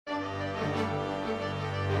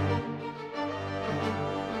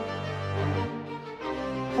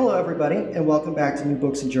everybody, and welcome back to New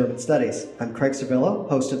Books in German Studies. I'm Craig Servillo,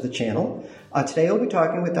 host of the channel. Today we'll be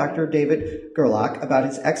talking with Dr. David Gerlach about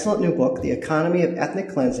his excellent new book, The Economy of Ethnic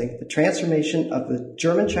Cleansing, The Transformation of the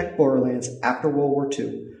German-Czech Borderlands After World War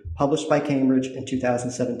II, published by Cambridge in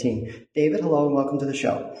 2017. David, hello and welcome to the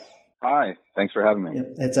show. Hi, thanks for having me.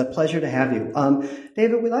 It's a pleasure to have you.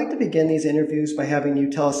 David, we'd like to begin these interviews by having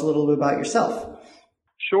you tell us a little bit about yourself.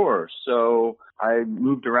 Sure. So I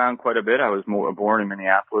moved around quite a bit. I was born in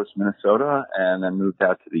Minneapolis, Minnesota, and then moved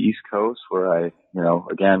out to the East Coast where I,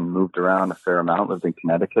 again, moved around a fair amount, lived in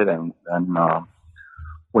Connecticut, and then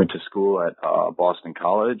went to school at Boston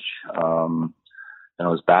College. And I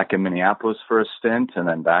was back in Minneapolis for a stint, and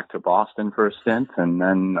then back to Boston for a stint, and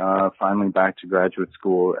then finally back to graduate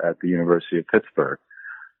school at the University of Pittsburgh.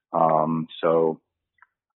 So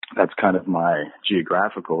that's kind of my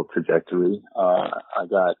geographical trajectory. I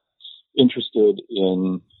got interested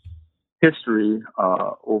in history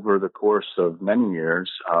over the course of many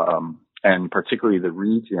years, and particularly the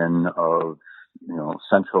region of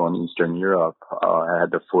Central and Eastern Europe. I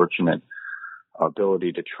had the fortunate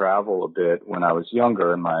ability to travel a bit when I was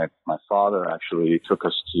younger, and my father actually took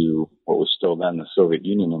us to what was still then the Soviet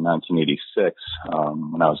Union in 1986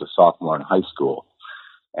 when I was a sophomore in high school.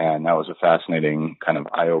 And that was a fascinating kind of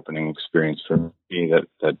eye-opening experience for me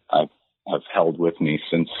that I have held with me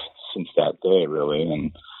since that day, really.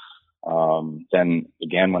 And then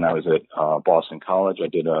again, when I was at Boston College, I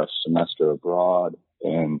did a semester abroad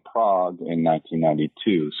in Prague in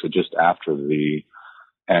 1992. So just after the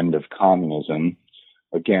end of communism,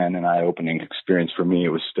 again, an eye-opening experience for me. It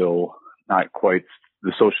was still not quite,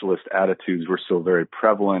 the socialist attitudes were still very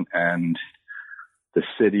prevalent, and the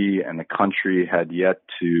city and the country had yet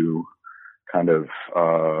to kind of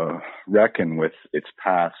reckon with its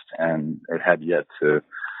past, and it had yet to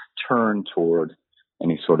turn toward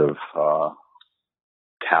any sort of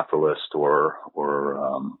capitalist or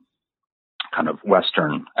kind of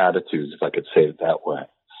Western attitudes, if I could say it that way.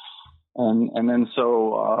 And then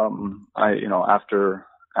so I after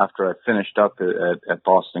I finished up at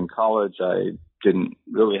Boston College, I didn't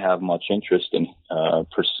really have much interest in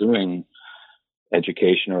pursuing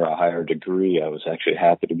education or a higher degree. I was actually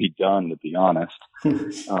happy to be done, to be honest,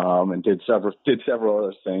 and did several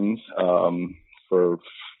other things for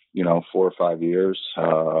 4 or 5 years,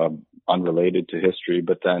 unrelated to history.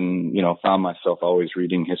 But then found myself always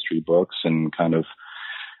reading history books, and kind of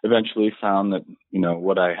eventually found that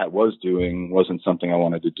what I was doing wasn't something I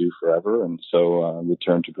wanted to do forever, and so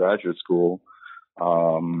returned to graduate school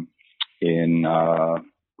in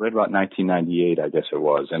right about 1998, I guess it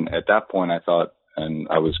was. And at that point, I thought. And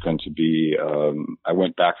I was going to be, I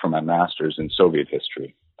went back for my master's in Soviet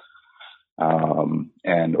history.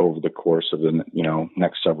 And over the course of the,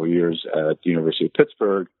 next several years at the University of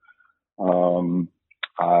Pittsburgh,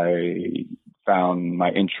 I found my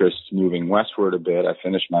interest moving westward a bit. I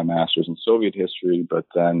finished my master's in Soviet history, but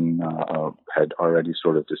then had already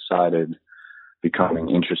sort of decided, becoming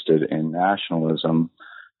interested in nationalism,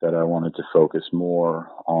 that I wanted to focus more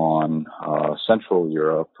on Central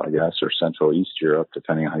Europe, I guess, or Central East Europe,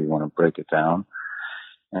 depending on how you want to break it down.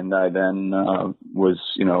 And I then was,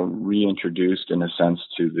 reintroduced in a sense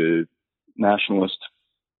to the nationalist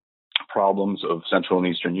problems of Central and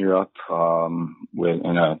Eastern Europe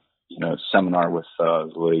in a seminar with the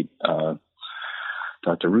late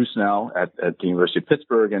Dr. Rusnow at the University of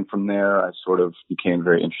Pittsburgh. And from there, I sort of became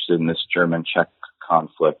very interested in this German-Czech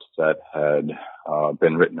conflict that had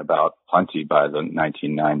been written about plenty by the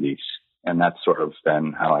 1990s. And that's sort of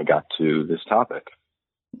then how I got to this topic.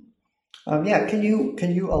 Can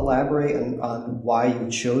you elaborate on why you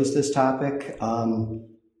chose this topic?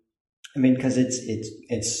 Because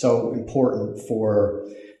it's so important for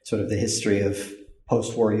sort of the history of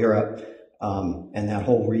post-war Europe and that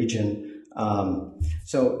whole region.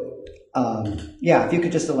 If you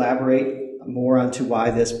could just elaborate more onto why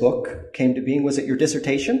this book came to being. Was it your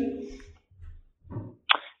dissertation?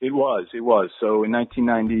 It was. So in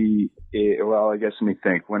 1990, I guess let me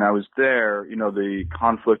think. When I was there, the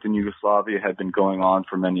conflict in Yugoslavia had been going on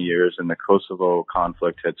for many years, and the Kosovo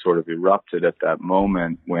conflict had sort of erupted at that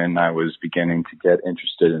moment when I was beginning to get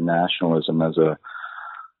interested in nationalism as a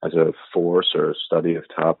force or a study of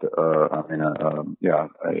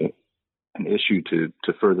an issue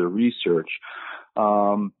to further research.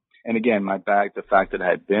 And again, the fact that I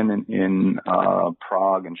had been in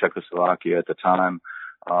Prague and Czechoslovakia at the time,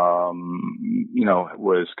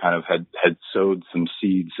 was kind of had sowed some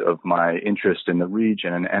seeds of my interest in the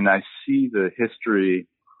region. And I see the history,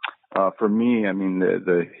 for me,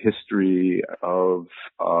 the history of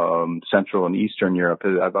Central and Eastern Europe,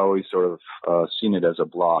 I've always sort of seen it as a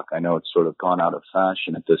block. I know it's sort of gone out of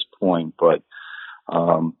fashion at this point, but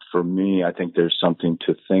for me, I think there's something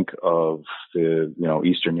to think of the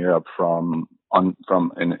Eastern Europe from a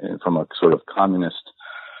sort of communist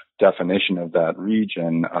definition of that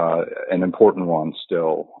region, an important one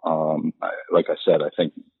still. Like I said, I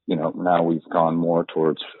think now we've gone more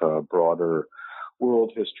towards broader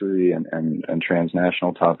world history and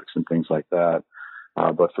transnational topics and things like that.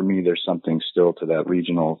 But for me, there's something still to that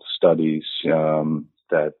regional studies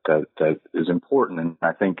that is important. And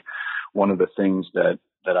I think one of the things that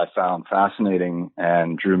I found fascinating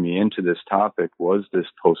and drew me into this topic was this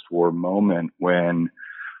post-war moment when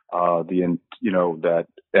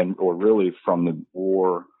really from the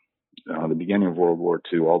war, the beginning of World War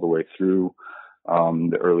II all the way through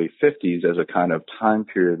the early 50s as a kind of time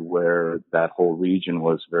period where that whole region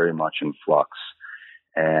was very much in flux.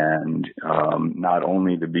 And not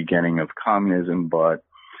only the beginning of communism, but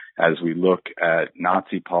as we look at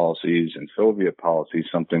Nazi policies and Soviet policies,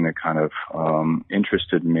 something that kind of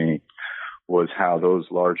interested me was how those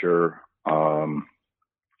larger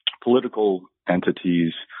political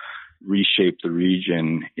entities reshaped the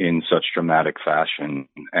region in such dramatic fashion.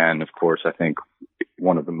 And of course, I think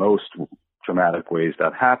one of the most dramatic ways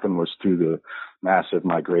that happened was through the massive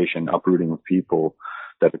migration, uprooting of people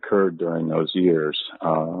that occurred during those years.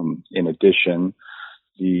 In addition,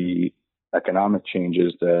 the economic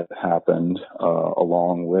changes that happened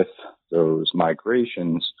along with those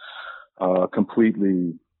migrations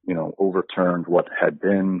completely, overturned what had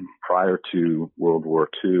been prior to World War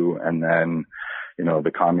II, and then,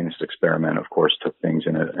 the communist experiment, of course, took things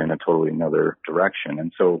in a totally another direction.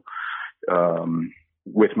 And so,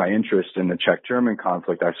 with my interest in the Czech-German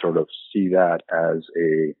conflict, I sort of see that as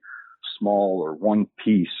a small or one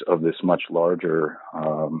piece of this much larger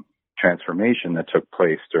transformation that took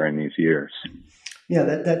place during these years. Yeah,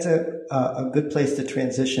 that's a good place to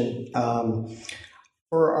transition.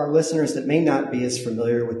 For our listeners that may not be as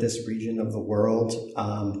familiar with this region of the world,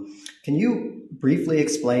 can you briefly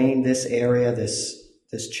explain this area,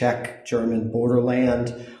 this Czech-German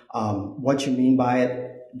borderland, what you mean by it,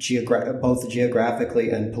 both geographically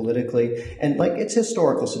and politically, and like its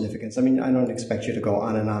historical significance? I mean, I don't expect you to go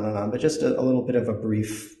on and on and on, but just a little bit of a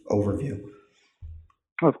brief overview.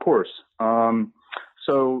 Of course.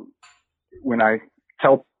 So when I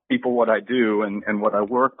tell people what I do and what I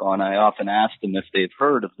work on, I often ask them if they've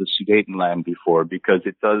heard of the Sudetenland before, because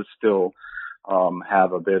it does still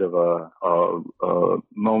have a bit of a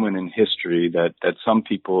moment in history that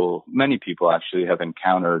many people actually have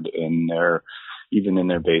encountered even in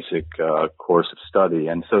their basic course of study.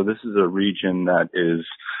 And so this is a region that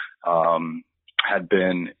had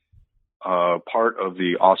been part of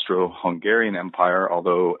the Austro-Hungarian Empire,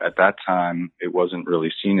 although at that time it wasn't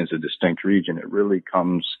really seen as a distinct region. It really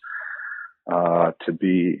comes to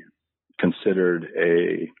be considered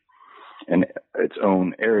its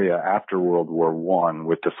own area after World War I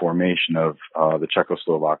with the formation of the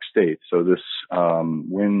Czechoslovak state. So this,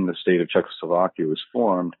 when the state of Czechoslovakia was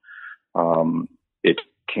formed, it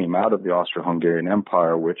came out of the Austro-Hungarian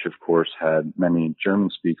Empire, which of course had many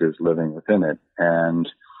German speakers living within it. And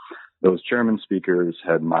those German speakers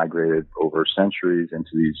had migrated over centuries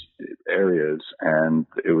into these areas, and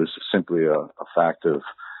it was simply a fact of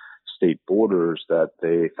state borders that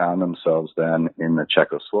they found themselves then in the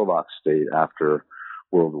Czechoslovak state after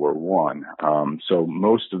World War I. So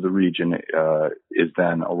most of the region is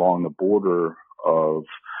then along the border of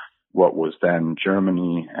what was then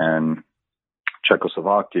Germany and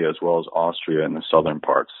Czechoslovakia, as well as Austria in the southern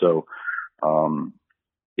part. So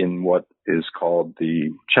in what is called the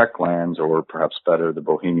Czech lands, or perhaps better, the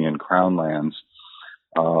Bohemian Crown lands,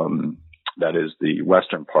 that is the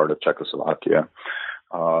western part of Czechoslovakia.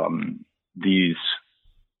 These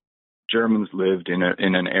Germans lived in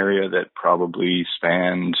an area that probably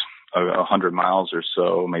spanned 100 miles or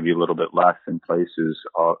so, maybe a little bit less in places,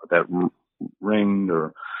 that ringed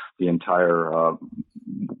or the entire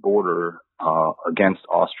border against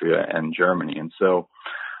Austria and Germany. And so,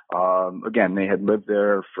 again, they had lived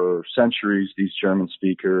there for centuries, these German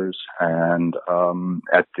speakers, and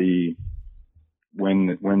when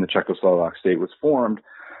the Czechoslovak state was formed,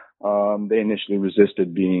 they initially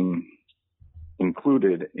resisted being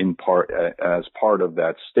included in part as part of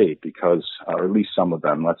that state, because, or at least some of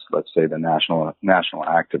them, let's say the national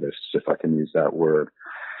activists, if I can use that word,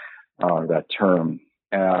 that term,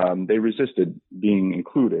 they resisted being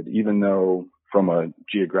included, even though from a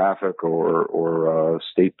geographic or a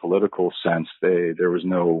state political sense, there was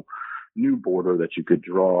no new border that you could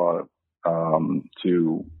draw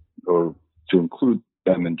to include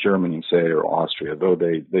them in Germany, say, or Austria, though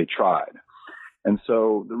they tried. And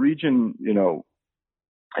so the region,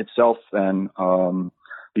 itself then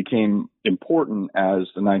became important as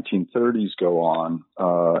the 1930s go on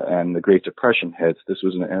and the Great Depression hits. This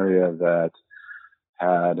was an area that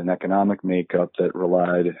had an economic makeup that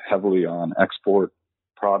relied heavily on export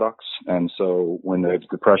products. And so when the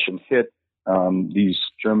Depression hit, these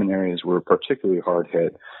German areas were particularly hard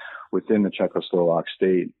hit within the Czechoslovak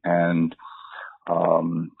state. And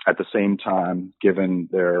at the same time, given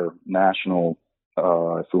their national,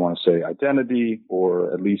 if we want to say identity,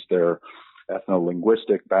 or at least their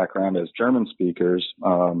ethno-linguistic background as German speakers,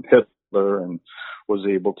 Hitler was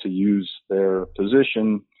able to use their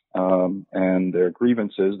position and their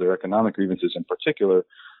grievances, their economic grievances in particular,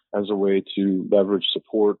 as a way to leverage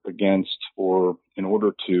support against, or in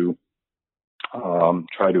order to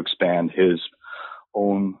try to expand his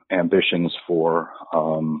own ambitions for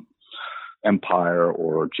empire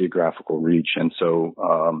or geographical reach. And so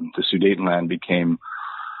the Sudetenland became,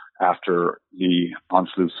 after the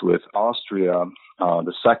Anschluss with Austria,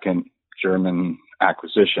 the second German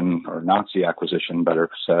acquisition, or Nazi acquisition, better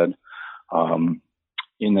said,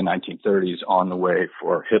 in the 1930s, on the way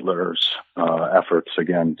for Hitler's efforts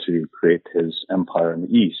again to create his empire in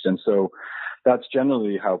the East. And so that's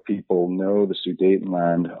generally how people know the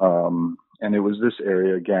Sudetenland. And it was this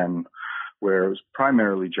area, again, where it was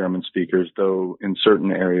primarily German speakers, though in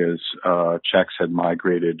certain areas, Czechs had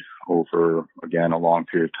migrated over, again, a long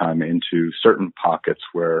period of time into certain pockets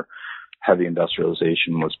where heavy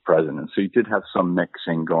industrialization was present. And so you did have some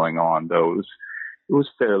mixing going on, though it was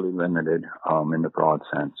fairly limited in the broad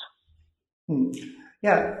sense.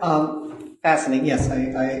 Yeah, fascinating. Yes,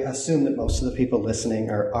 I assume that most of the people listening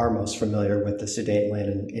are most familiar with the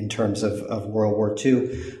Sudetenland in terms of World War II,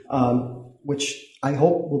 which I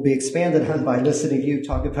hope will be expanded on by listening to you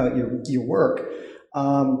talk about your work.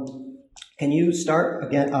 Can you start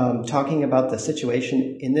again talking about the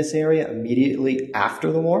situation in this area immediately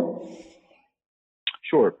after the war?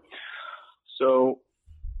 Sure. So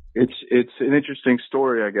it's an interesting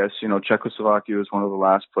story, I guess. Czechoslovakia was one of the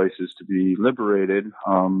last places to be liberated,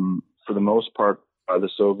 for the most part, by the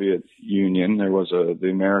Soviet Union. There was the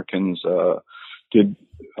Americans did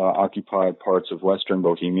occupy parts of Western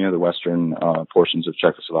Bohemia, the western portions of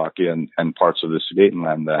Czechoslovakia, and parts of the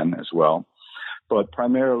Sudetenland then as well. But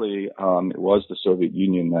primarily, it was the Soviet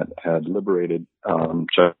Union that had liberated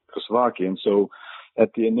Czechoslovakia. And so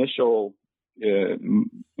at the initial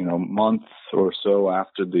month or so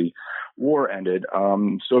after the war ended,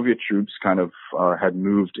 Soviet troops kind of had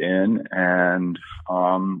moved in, and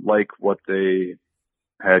like what they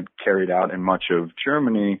had carried out in much of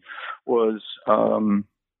Germany was,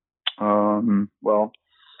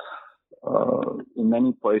 in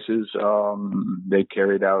many places, they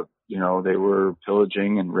carried out, they were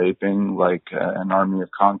pillaging and raping like an army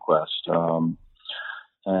of conquest.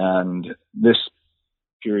 And this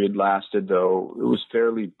period lasted, though it was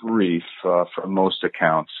fairly brief from most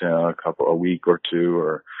accounts, a week or two,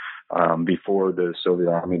 or before the Soviet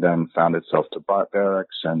army then found itself to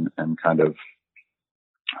barracks and kind of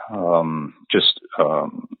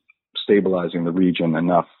stabilizing the region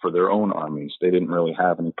enough for their own armies. They didn't really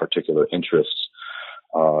have any particular interests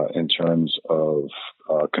in terms of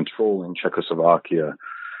controlling Czechoslovakia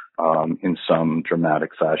in some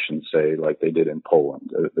dramatic fashion, say, like they did in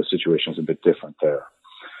Poland. The situation is a bit different there.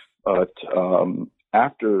 But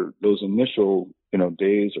after those initial,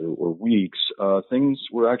 days or weeks, things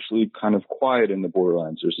were actually kind of quiet in the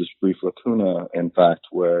borderlands. There's this brief lacuna, in fact,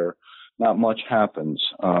 where not much happens.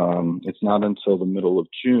 It's not until the middle of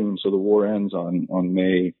June, so the war ends on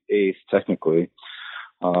May 8th, technically,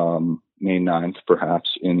 May 9th, perhaps,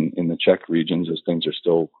 in the Czech regions, as things are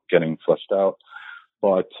still getting fleshed out.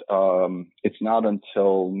 But it's not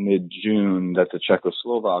until mid-June that the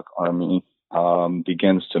Czechoslovak army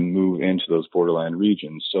begins to move into those borderland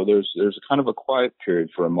regions. So there's kind of a quiet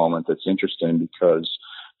period for a moment that's interesting, because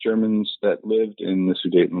Germans that lived in the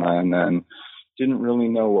Sudetenland then didn't really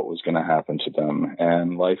know what was going to happen to them,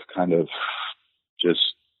 and life kind of just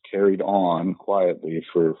carried on quietly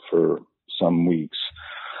for some weeks.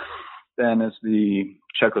 Then as the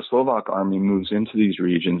Czechoslovak army moves into these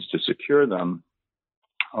regions to secure them,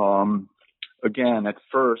 again, at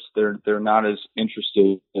first, they're not as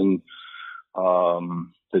interested in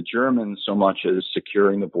the Germans so much as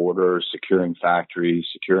securing the borders, securing factories,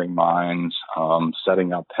 securing mines,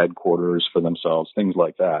 setting up headquarters for themselves, things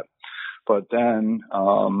like that. But then,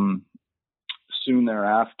 soon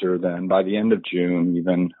thereafter, then by the end of June,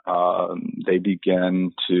 even, they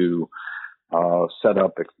begin to set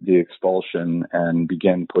up the expulsion and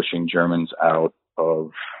begin pushing Germans out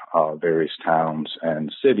of various towns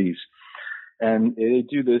and cities. And they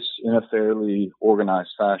do this in a fairly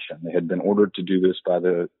organized fashion. They had been ordered to do this by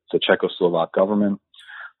the Czechoslovak government.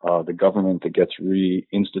 The government that gets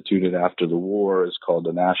reinstituted after the war is called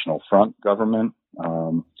the National Front government.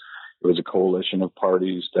 It was a coalition of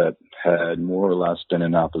parties that had more or less been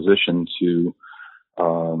in opposition to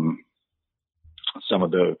some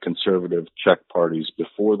of the conservative Czech parties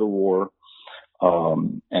before the war.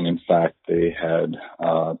 And in fact, they had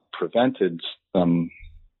prevented some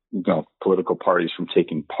political parties from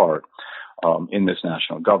taking part in this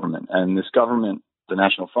national government. And this government, the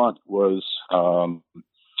National Front, was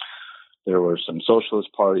there were some socialist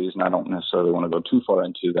parties, and I don't necessarily want to go too far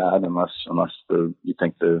into that unless you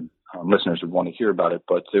think the listeners would want to hear about it.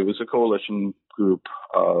 But it was a coalition group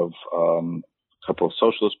of a couple of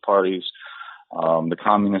socialist parties, the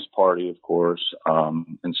Communist Party, of course.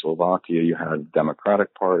 In Slovakia, you had the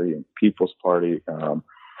Democratic Party and People's Party.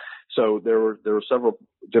 So there were several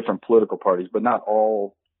different political parties, but not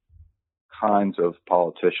all kinds of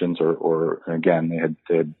politicians, or again, they had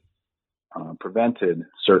prevented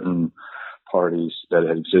certain parties that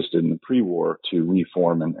had existed in the pre-war to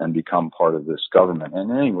reform and become part of this government.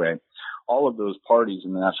 And anyway, all of those parties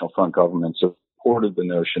in the National Front government supported the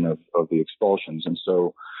notion of the expulsions. And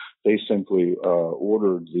so they simply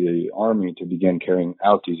ordered the army to begin carrying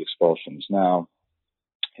out these expulsions. Now,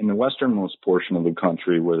 in the westernmost portion of the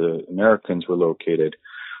country where the Americans were located,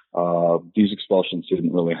 these expulsions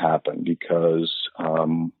didn't really happen because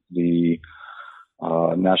the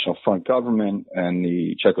National Front government and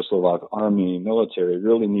the Czechoslovak army military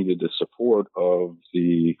really needed the support of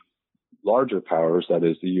the larger powers, that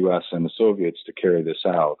is the U.S. and the Soviets, to carry this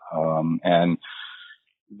out. And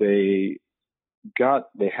they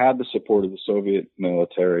had the support of the Soviet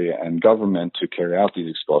military and government to carry out these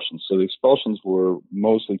expulsions. So the expulsions were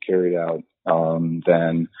mostly carried out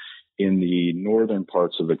then in the northern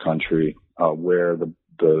parts of the country, where the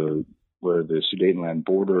Sudetenland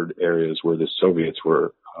bordered areas where the Soviets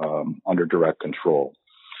were under direct control.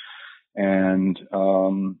 And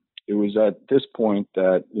it was at this point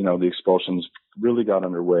that, the expulsions really got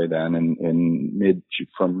underway then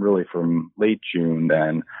from late June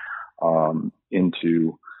then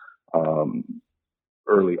into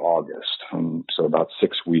early August, so about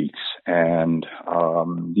 6 weeks. And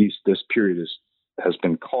this period has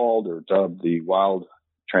been called or dubbed the wild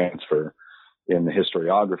transfer in the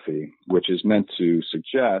historiography, which is meant to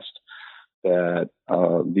suggest that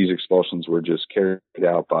these expulsions were just carried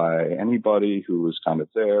out by anybody who was kind of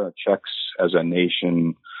there. Czechs as a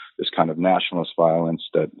nation, this kind of nationalist violence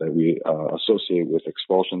that we associate with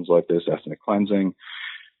expulsions like this, ethnic cleansing.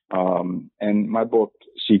 And my book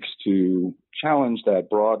seeks to challenge that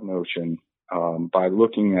broad notion by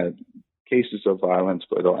looking at cases of violence,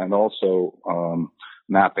 and also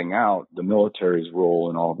mapping out the military's role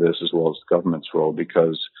in all this as well as the government's role.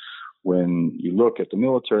 Because when you look at the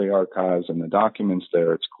military archives and the documents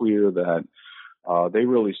there, it's clear that they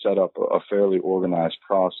really set up a fairly organized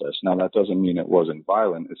process. Now, that doesn't mean it wasn't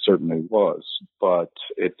violent. It certainly was, but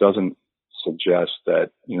it doesn't suggest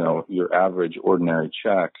that, your average ordinary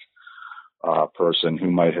Czech person who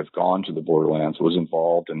might have gone to the borderlands was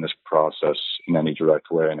involved in this process in any direct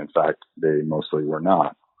way. And in fact, they mostly were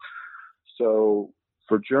not. So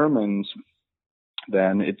for Germans,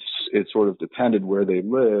 then it sort of depended where they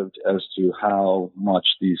lived as to how much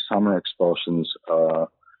these summer expulsions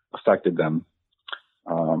affected them.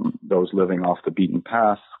 Those living off the beaten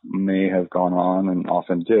path may have gone on, and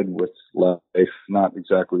often did, with life not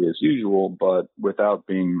exactly as usual, but without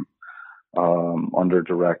being under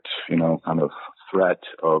direct, kind of threat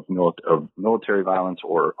of military violence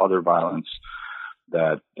or other violence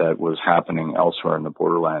that was happening elsewhere in the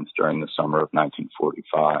borderlands during the summer of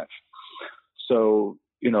 1945. So,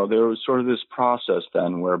 there was sort of this process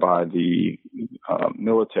then whereby the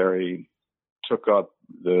military took up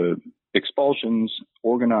the expulsions,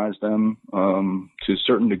 organized them to a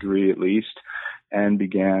certain degree at least, and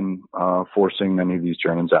began forcing many of these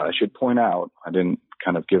Germans out. I should point out, I didn't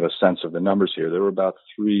kind of give a sense of the numbers here. There were about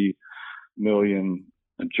 3 million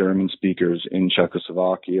German speakers in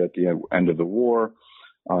Czechoslovakia at the end of the war.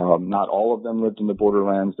 Not all of them lived in the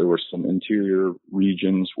borderlands. There were some interior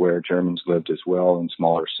regions where Germans lived as well, in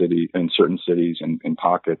certain cities and in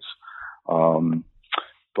pockets.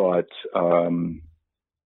 But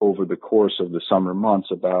over the course of the summer months,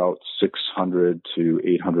 about 600 to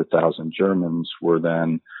 800,000 Germans were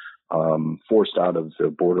then forced out of the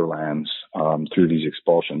borderlands through these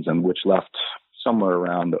expulsions, and which left somewhere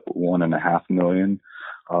around 1.5 million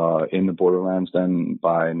in the borderlands then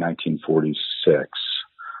by 1946.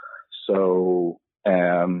 So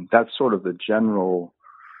And that's sort of the general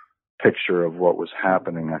picture of what was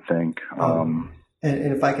happening, I think. And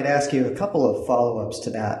if I could ask you a couple of follow-ups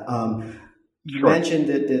to that. You Sure. mentioned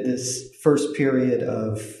that this first period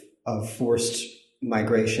of forced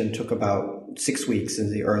migration took about 6 weeks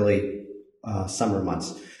in the early summer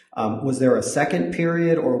months. Was there a second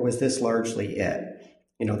period, or was this largely it?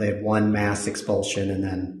 They had one mass expulsion and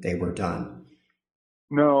then they were done.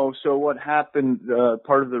 No, so what happened,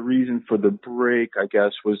 part of the reason for the break, I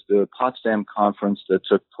guess, was the Potsdam Conference that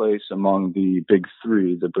took place among the big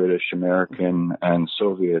three, the British, American, and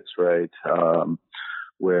Soviets, right,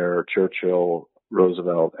 where Churchill,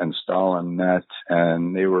 Roosevelt, and Stalin met,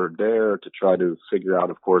 and they were there to try to figure out,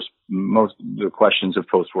 of course, most of the questions of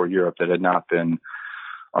post-war Europe that had not been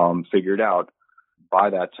figured out by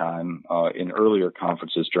that time in earlier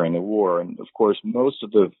conferences during the war. And of course, most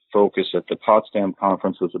of the focus at the Potsdam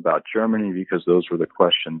Conference was about Germany because those were the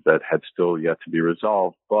questions that had still yet to be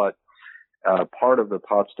resolved. But part of the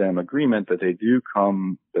Potsdam Agreement that they do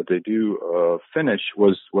finish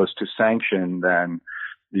was to sanction then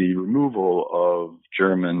the removal of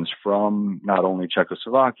Germans from not only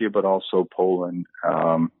Czechoslovakia but also Poland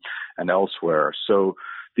and elsewhere. So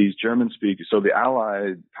these German speakers, so the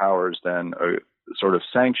Allied powers then sort of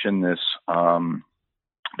sanction this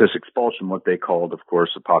expulsion, what they called, of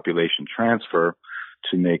course, a population transfer,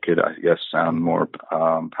 to make it, I guess, sound more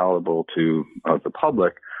palatable to the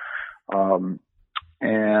public.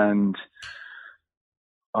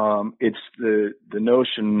 It's the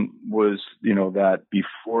notion was, that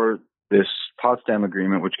before this Potsdam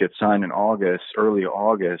Agreement, which gets signed in early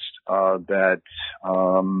August, that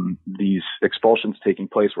these expulsions taking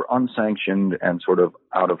place were unsanctioned and sort of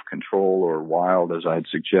out of control or wild, as I had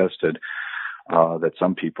suggested,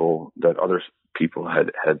 that other people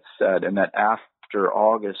had said, and that after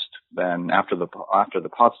August, then after the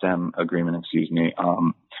Potsdam Agreement,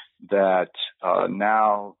 that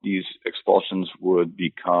now these expulsions would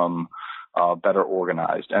become better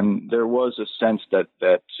organized. And there was a sense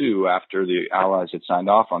that too, after the Allies had signed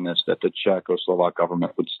off on this, that the Czechoslovak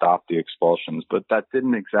government would stop the expulsions. But that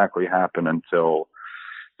didn't exactly happen until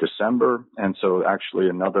December. And so actually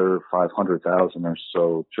another 500,000 or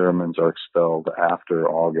so Germans are expelled after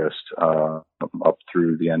August, up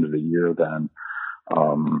through the end of the year then,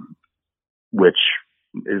 which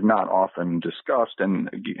is not often discussed. And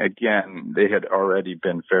again, they had already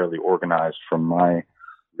been fairly organized from my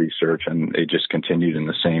research, and they just continued in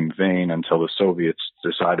the same vein until the Soviets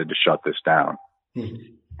decided to shut this down. I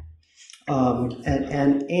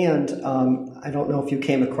don't know if you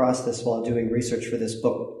came across this while doing research for this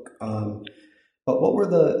book, but what were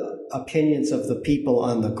the opinions of the people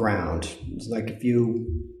on the ground? It's like if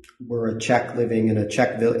you were a Czech living in a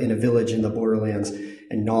village in the borderlands,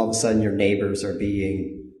 and all of a sudden your neighbors are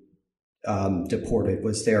being deported.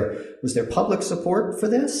 Was there public support for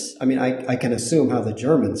this? I mean, I can assume how the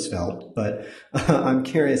Germans felt, but I'm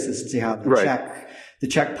curious as to how the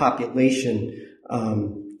Czech population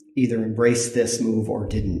either embraced this move or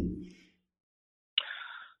didn't.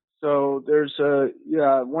 So there's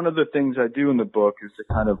one of the things I do in the book is to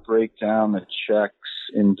kind of break down the Czechs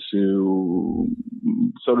into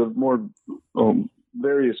sort of more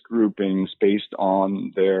various groupings based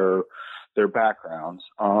on their backgrounds.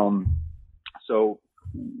 So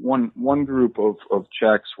one group of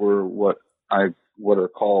Czechs were what are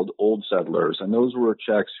called old settlers, and those were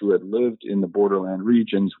Czechs who had lived in the borderland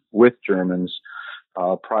regions with Germans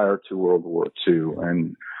prior to World War II.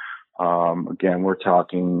 And again, we're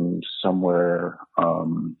talking somewhere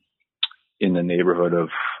in the neighborhood of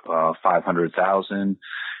 500,000.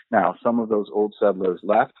 Now, some of those old settlers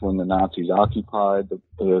left when the Nazis occupied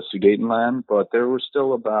the Sudetenland, but there were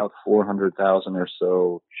still about 400,000 or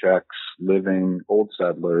so Czechs old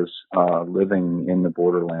settlers living in the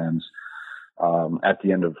borderlands at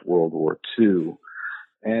the end of World War II.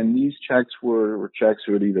 And these Czechs were Czechs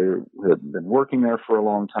who had either been working there for a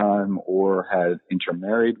long time or had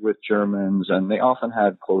intermarried with Germans, and they often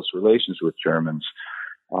had close relations with Germans.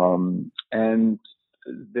 And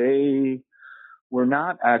they were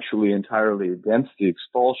not actually entirely against the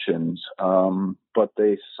expulsions, but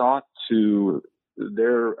they sought to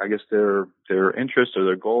their interest or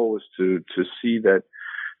their goal was to see that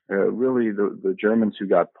really the Germans who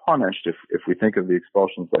got punished, if we think of the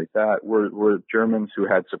expulsions like that, were Germans who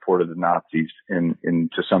had supported the Nazis in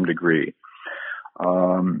to some degree.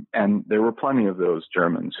 And there were plenty of those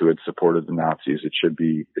Germans who had supported the Nazis. It should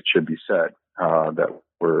be said that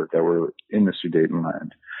were in the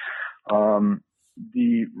Sudetenland.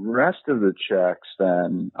 The rest of the Czechs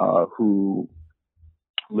then, who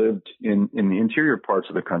lived in the interior parts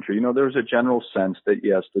of the country, there was a general sense that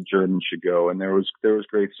yes, the Germans should go, and there was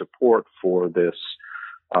great support for this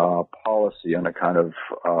policy on a kind of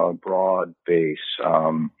broad base.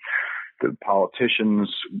 The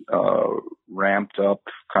politicians ramped up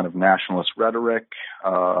kind of nationalist rhetoric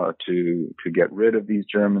to get rid of these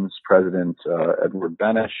Germans. President Edward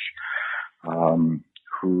Beneš,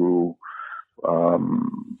 who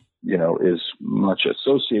is much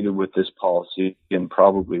associated with this policy, and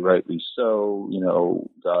probably rightly so,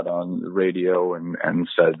 got on the radio and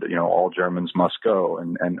said that, all Germans must go.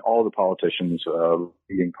 And all the politicians,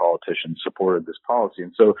 leading politicians, supported this policy.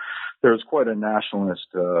 And so there was quite a nationalist,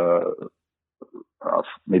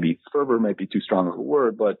 maybe fervor might be too strong of a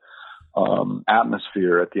word, but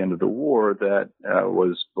atmosphere at the end of the war that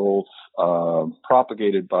was both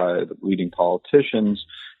propagated by the leading politicians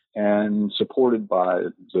and supported by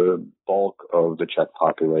the bulk of the Czech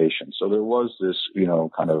population. So there was this,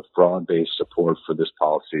 kind of broad-based support for this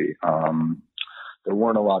policy. There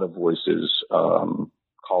weren't a lot of voices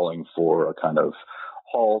calling for a kind of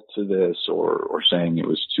halt to this or saying it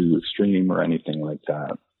was too extreme or anything like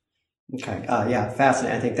that. Okay.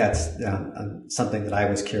 Fascinating. I think that's something that I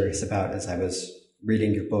was curious about as I was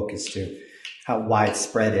reading your book, as to how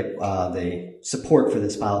widespread the support for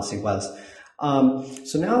this policy was.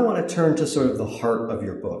 So now I want to turn to sort of the heart of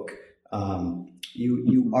your book.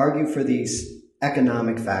 You argue for these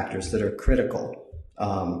economic factors that are critical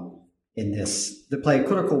that play a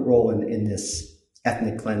critical role in this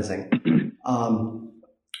ethnic cleansing.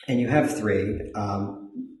 And you have three: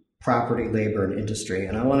 property, labor, and industry.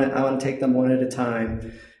 And I want to take them one at a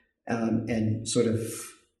time and sort of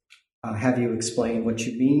have you explain what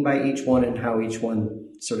you mean by each one and how each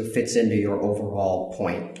one sort of fits into your overall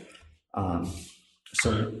point. So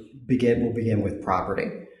we'll begin with property.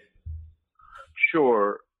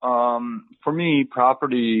 Sure. For me,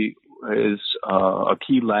 property is a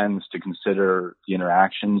key lens to consider the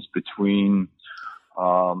interactions between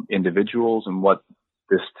individuals and what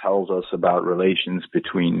this tells us about relations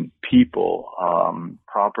between people.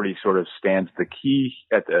 Property sort of stands the key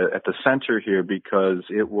at the center here because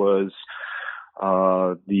it was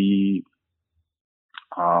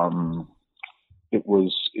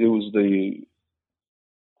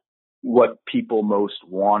what people most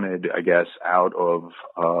wanted, I guess, out of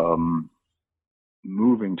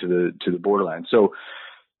moving to the borderland. So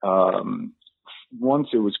once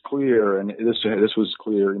it was clear, and this was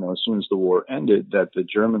clear, as soon as the war ended, that the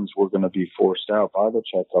Germans were going to be forced out by the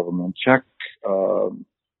Czech government,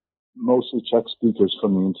 mostly Czech speakers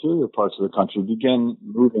from the interior parts of the country began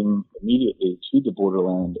moving immediately to the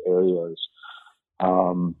borderland areas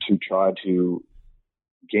to try to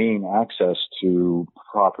gain access to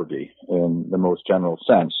property in the most general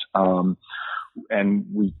sense.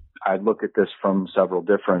 I look at this from several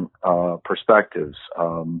different perspectives.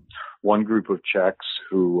 One group of Czechs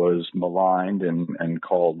who was maligned and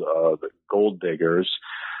called the gold diggers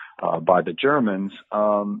by the Germans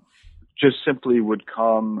just simply would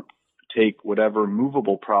come, take whatever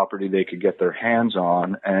movable property they could get their hands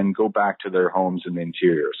on and go back to their homes in the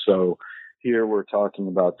interior. So here we're talking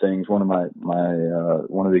about things. One of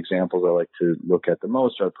one of the examples I like to look at the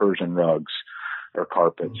most are Persian rugs or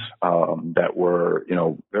carpets that were,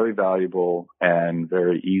 very valuable and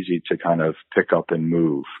very easy to kind of pick up and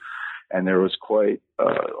move. And there was quite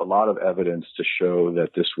a lot of evidence to show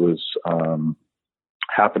that this was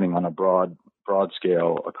happening on a broad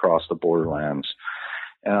scale across the borderlands.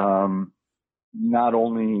 Not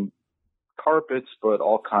only carpets, but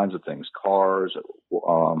all kinds of things, cars,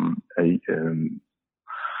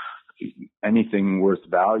 anything worth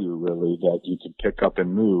value really that you could pick up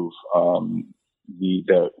and move. These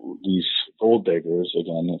gold diggers,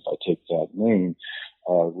 again, if I take that name,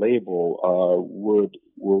 label, would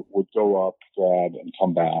go up, grab, and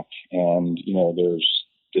come back. And, there's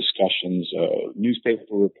discussions,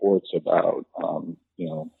 newspaper reports about,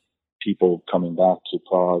 people coming back to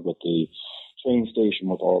Prague at the train station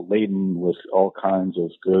laden with all kinds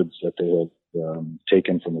of goods that they had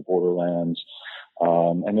taken from the borderlands.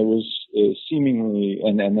 And it was seemingly,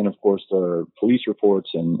 and then of course the police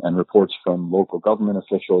reports and reports from local government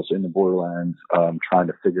officials in the borderlands, trying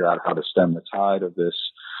to figure out how to stem the tide of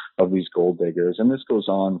these gold diggers. And this goes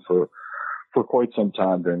on for quite some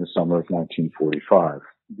time during the summer of 1945.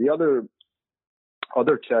 The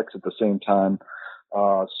other Czechs at the same time,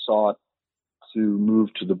 sought to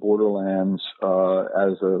move to the borderlands,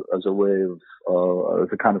 as a way of, as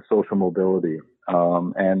a kind of social mobility.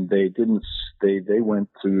 And they went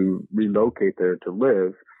to relocate there to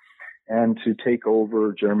live and to take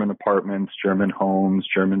over German apartments, German homes,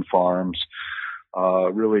 German farms,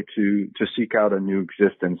 really to seek out a new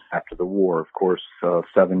existence after the war. Of course,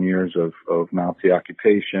 7 years of Nazi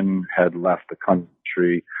occupation had left the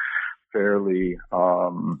country fairly,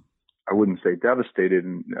 I wouldn't say devastated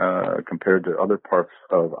compared to other parts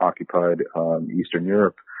of occupied Eastern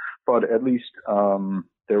Europe, but at least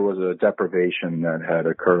there was a deprivation that had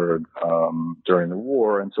occurred during the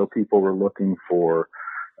war, and so people were looking for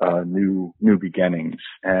new beginnings.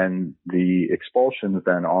 And the expulsions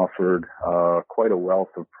then offered quite a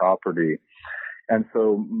wealth of property. And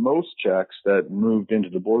so most Czechs that moved into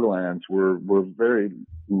the borderlands were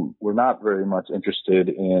not very much interested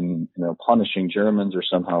in, punishing Germans or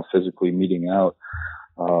somehow physically meting out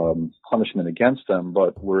punishment against them,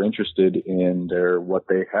 but were interested in what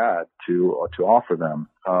they had to offer them.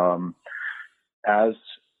 As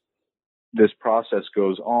this process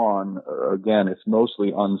goes on, again, it's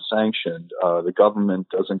mostly unsanctioned. The government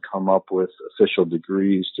doesn't come up with official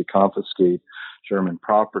decrees to confiscate German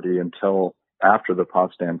property until after the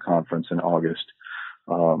Potsdam Conference in August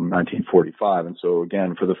 1945. And so,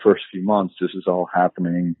 again, for the first few months, this is all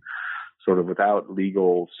happening sort of without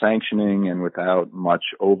legal sanctioning and without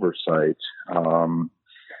much oversight.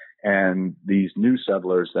 And these new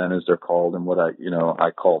settlers, then, as they're called, and what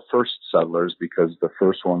I call first settlers, because the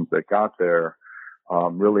first ones that got there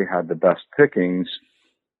really had the best pickings.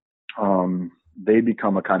 They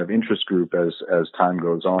become a kind of interest group as time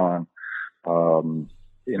goes on,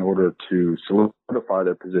 in order to solidify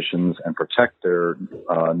their positions and protect their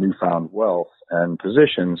newfound wealth and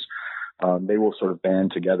positions. They will sort of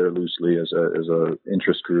band together loosely as a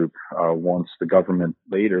interest group once the government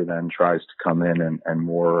later then tries to come in and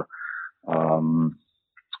more and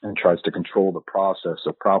tries to control the process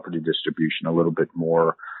of property distribution a little bit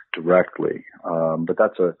more directly. But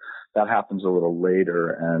that happens a little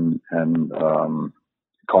later and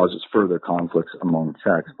causes further conflicts among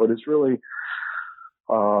Czechs. But it's really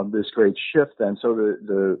this great shift then. So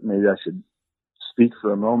maybe I should speak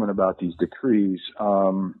for a moment about these decrees.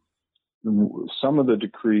 Some of the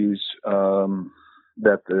decrees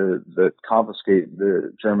that confiscate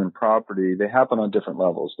the German property, they happen on different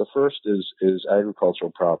levels. The first is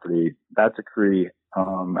agricultural property. That decree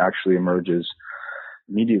actually emerges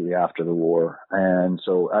immediately after the war, and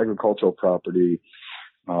so agricultural property.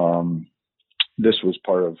 This was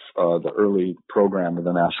part of the early program of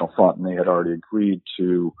the National Front, and they had already agreed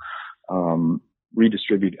to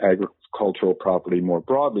redistribute agricultural property more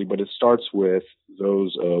broadly, but it starts with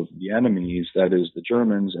those of the enemies, that is the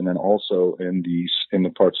Germans, and then also in the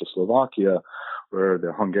parts of Slovakia where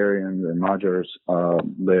the Hungarians and Magyars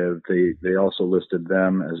live, they also listed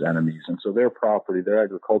them as enemies. And so their property, their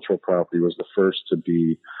agricultural property, was the first to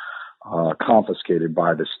be confiscated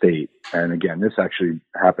by the state. And again, this actually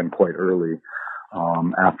happened quite early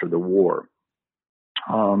after the war.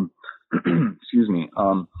 Excuse me.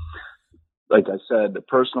 Like I said, the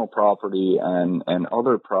personal property and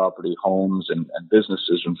other property, homes and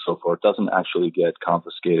businesses and so forth, doesn't actually get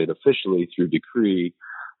confiscated officially through decree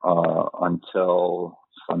until,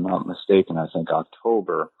 if I'm not mistaken, I think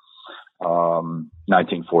October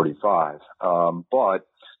 1945. But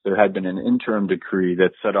there had been an interim decree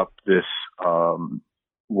that set up this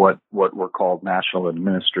what were called national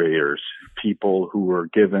administrators, people who were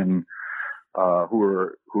given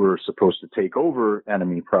who were supposed to take over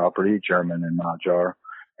enemy property, German and Magyar,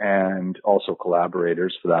 and also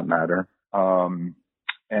collaborators for that matter,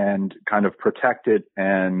 and kind of protect it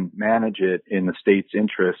and manage it in the state's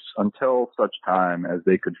interests until such time as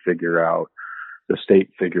the state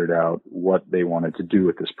figured out what they wanted to do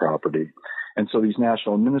with this property. And so these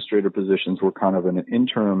national administrator positions were kind of an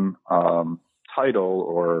interim title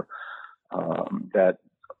or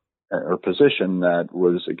position that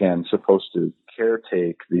was, again, supposed to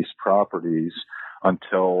caretake these properties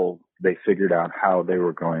until they figured out how they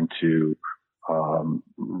were going to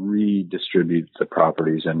redistribute the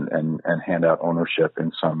properties and hand out ownership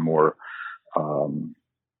in some more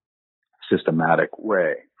systematic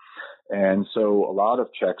way. And so a lot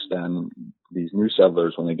of Czechs then, these new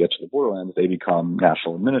settlers, when they get to the borderlands, they become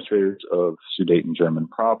national administrators of Sudeten German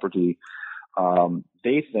property.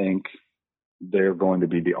 They think they're going to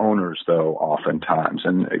be the owners, though, oftentimes.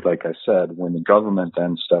 And like I said, when the government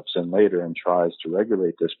then steps in later and tries to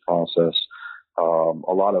regulate this process,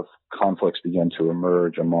 a lot of conflicts begin to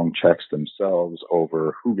emerge among Czechs themselves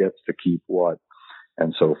over who gets to keep what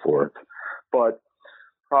and so forth. But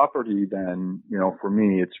property then, for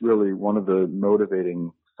me, it's really one of the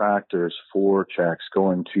motivating factors for Czechs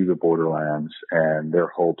going to the borderlands and their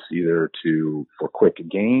hopes either for quick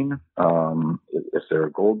gain, if they're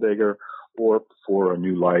a gold digger, or for a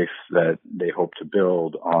new life that they hoped to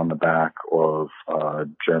build on the back of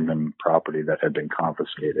German property that had been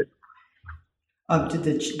confiscated. Did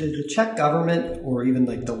the Czech government or even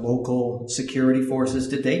like the local security forces,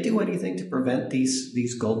 did they do anything to prevent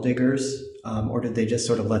these gold diggers? Or did they just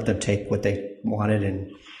sort of let them take what they wanted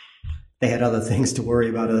and they had other things to worry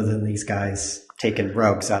about other than these guys taking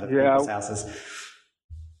rugs out of people's houses?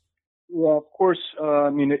 Yeah, of course.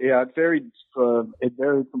 It varied from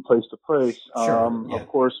place to place. Sure, yeah. Of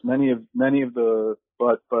course, many of the,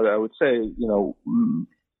 but I would say,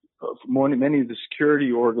 many of the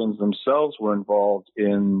security organs themselves were involved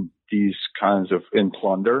in these kinds of in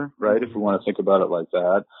plunder, right? If we want to think about it like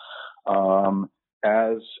that.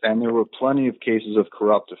 And there were plenty of cases of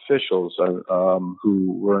corrupt officials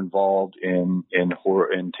who were involved in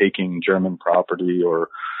taking German property, or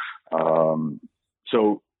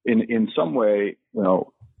so in some way,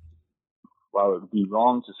 while it would be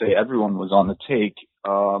wrong to say everyone was on the take,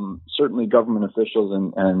 certainly government officials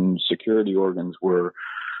and security organs were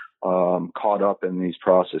caught up in these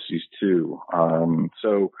processes too.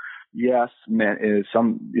 So yes,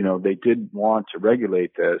 they did want to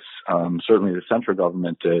regulate this. Certainly the central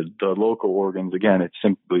government did. The local organs, again, it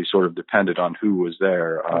simply sort of depended on who was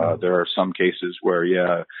there. There are some cases where,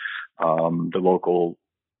 the local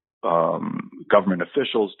government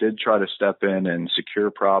officials did try to step in and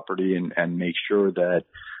secure property and make sure that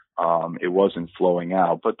it wasn't flowing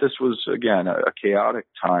out. But this was, again, a chaotic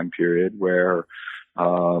time period where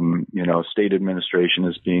state administration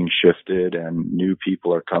is being shifted and new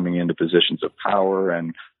people are coming into positions of power,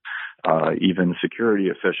 and even security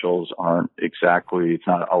officials it's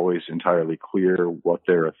not always entirely clear what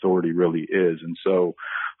their authority really is. And so,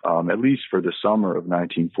 at least for the summer of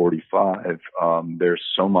 1945, there's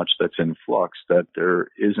so much that's in flux that there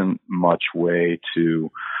isn't much way to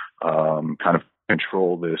kind of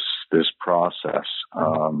control this process.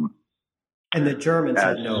 And the Germans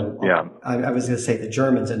had no. Yeah. I was going to say the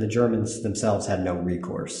Germans themselves had no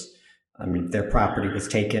recourse. I mean, their property was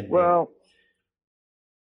taken. Well,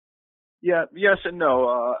 yeah, yes and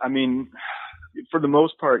no. For the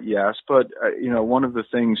most part, yes. But one of the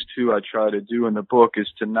things too I try to do in the book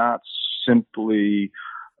is to not simply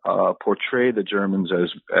portray the Germans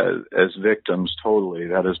as victims totally.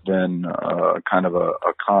 That has been kind of a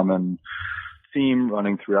common theme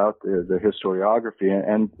running throughout the historiography,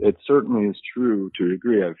 and it certainly is true to a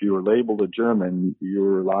degree. If you were labeled a German,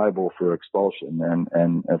 you're liable for expulsion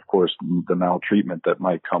and of course the maltreatment that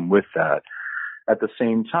might come with that. At the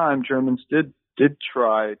same time, Germans did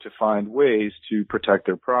try to find ways to protect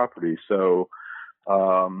their property. So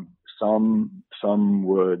some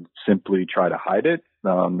would simply try to hide it.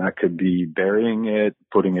 That could be burying it,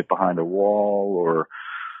 putting it behind a wall, or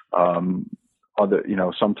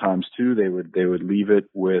sometimes too they would leave it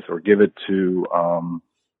with or give it to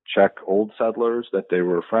Czech old settlers that they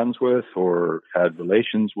were friends with or had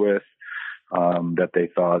relations with, that they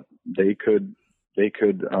thought they could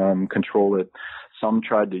control it. Some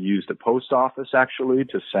tried to use the post office actually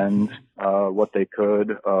to send what they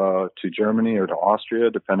could to Germany or to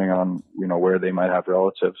Austria, depending on where they might have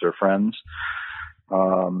relatives or friends.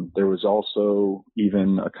 There was also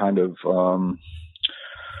even a kind of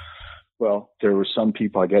there were some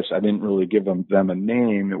people, I guess I didn't really give them a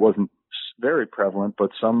name. It wasn't very prevalent,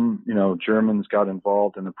 but some, Germans got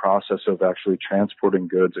involved in the process of actually transporting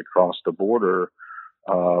goods across the border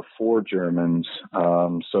for Germans.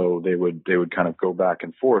 So they would kind of go back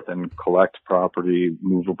and forth and collect property,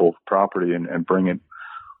 movable property, and bring it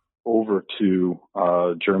over to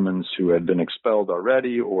Germans who had been expelled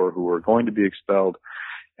already or who were going to be expelled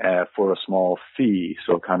for a small fee.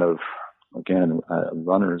 So kind of, again,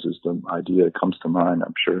 runners is the idea that comes to mind.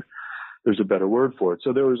 I'm sure there's a better word for it.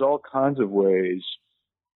 So there was all kinds of ways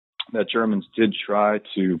that Germans did try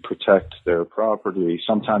to protect their property.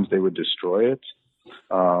 Sometimes they would destroy it,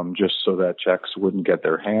 just so that Czechs wouldn't get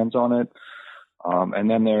their hands on it. And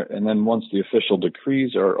then once the official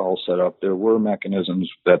decrees are all set up, there were mechanisms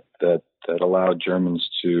that allowed Germans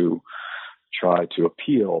to try to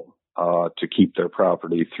appeal to keep their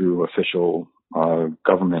property through official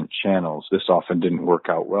government channels. This often didn't work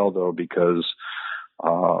out well, though, because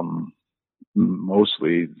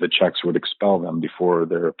mostly the Czechs would expel them before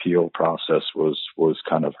their appeal process was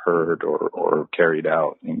kind of heard or carried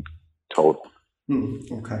out in total.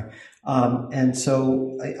 Okay. And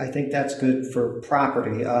so I think that's good for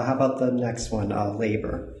property. How about the next one,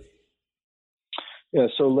 labor? Yeah,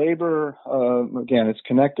 so labor, again, it's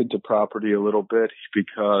connected to property a little bit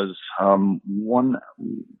because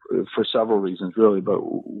for several reasons, really, but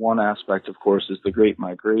one aspect, of course, is the great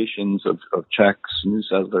migrations of Czechs, new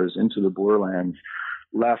settlers into the borderlands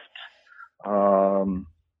left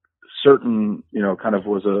certain, kind of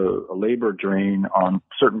was a labor drain on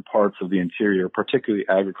certain parts of the interior, particularly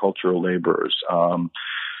agricultural laborers.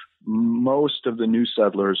 Most of the new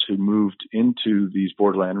settlers who moved into these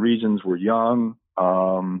borderland regions were young.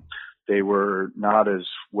 They were not as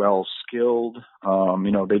well skilled.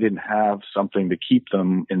 They didn't have something to keep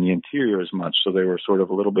them in the interior as much, so they were sort of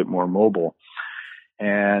a little bit more mobile.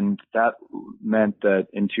 And that meant that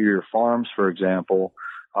interior farms, for example,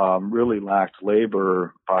 really lacked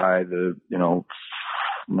labor by the,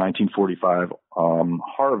 1945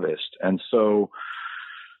 harvest. And so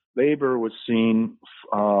labor was seen,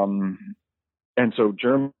 and so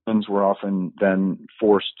Germans were often then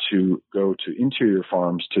forced to go to interior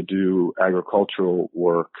farms to do agricultural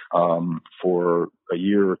work for a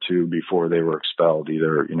year or two before they were expelled,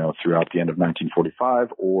 either, throughout the end of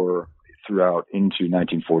 1945 or throughout into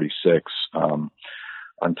 1946,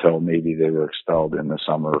 until maybe they were expelled in the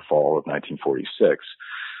summer or fall of 1946.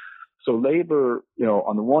 So labor,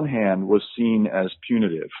 on the one hand, was seen as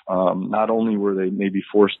punitive. Not only were they maybe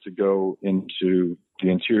forced to go into the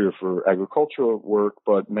interior for agricultural work,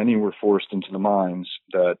 but many were forced into the mines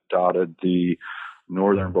that dotted the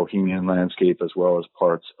northern Bohemian landscape, as well as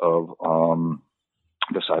parts of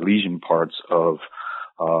the Silesian parts of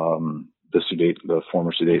the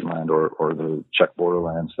former Sudetenland or the Czech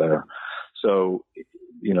borderlands there. So,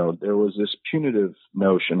 there was this punitive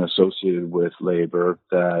notion associated with labor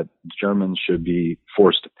that Germans should be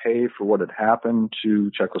forced to pay for what had happened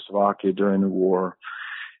to Czechoslovakia during the war.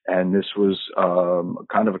 And this was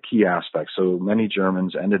kind of a key aspect. So many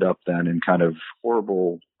Germans ended up then in kind of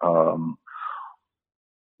horrible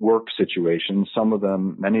work situations.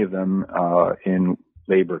 Many of them in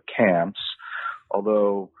labor camps,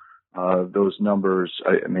 although those numbers,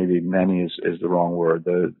 maybe many is the wrong word.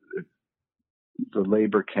 The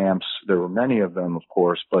labor camps, there were many of them, of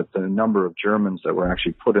course, but the number of Germans that were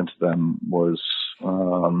actually put into them was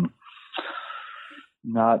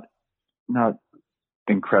not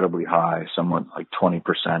incredibly high, somewhat like 20%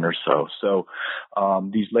 or so. So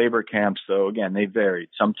these labor camps, though, again, they varied.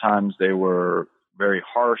 Sometimes they were very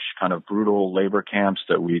harsh, kind of brutal labor camps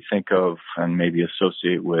that we think of and maybe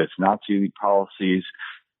associate with Nazi policies.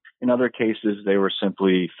 In other cases, they were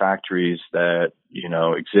simply factories that,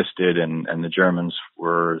 existed and the Germans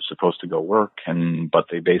were supposed to go work, but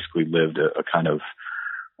they basically lived a kind of,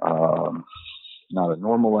 not a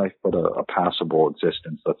normal life, but a passable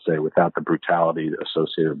existence, let's say, without the brutality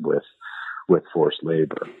associated with forced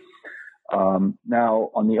labor.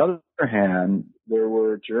 Now, on the other hand, there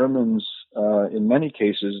were Germans, in many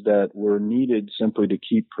cases, that were needed simply to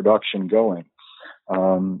keep production going.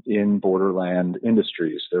 In borderland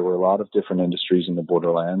industries. There were a lot of different industries in the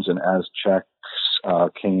borderlands, and as Czechs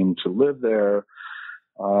came to live there,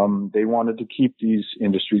 they wanted to keep these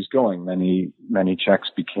industries going. Many Czechs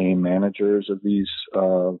became managers of these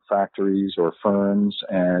factories or firms,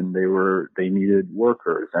 and they needed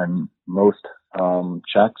workers. And most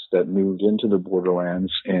Czechs that moved into the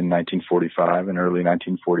borderlands in 1945 and early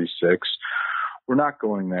 1946 were not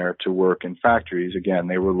going there to work in factories. Again,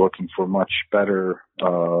 they were looking for much better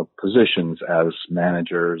positions as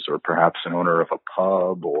managers, or perhaps an owner of a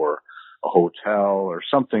pub or a hotel, or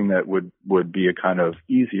something that would be a kind of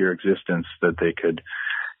easier existence that they could,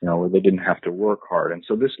 where they didn't have to work hard. And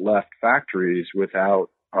so this left factories without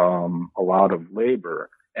a lot of labor.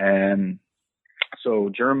 And so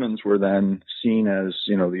Germans were then seen as,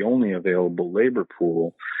 the only available labor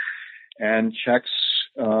pool. And Czechs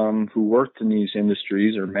who worked in these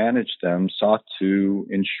industries or managed them sought to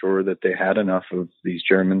ensure that they had enough of these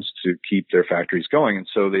Germans to keep their factories going. And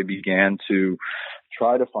so they began to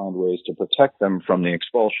try to find ways to protect them from the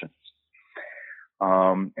expulsions.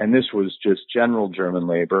 And this was just general German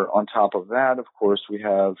labor. On top of that, of course, we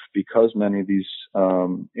have, because many of these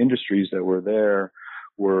industries that were there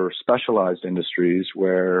were specialized industries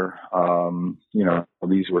where,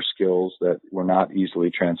 these were skills that were not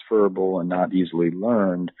easily transferable and not easily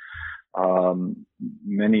learned. There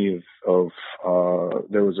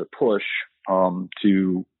was a push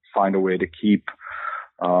to find a way to keep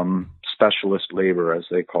specialist labor, as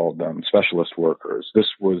they called them, specialist workers. This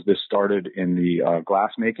started in the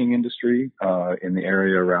glass making industry in the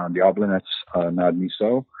area around Jablonec nad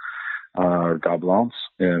Nisou, or Jablonec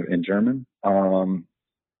in German.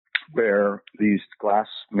 Where these glass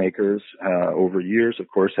makers, over years, of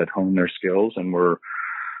course, had honed their skills and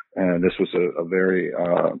this was a very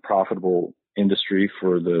profitable industry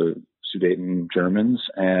for the Sudeten Germans,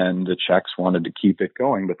 and the Czechs wanted to keep it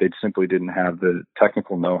going, but they simply didn't have the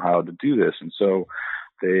technical know-how to do this. And so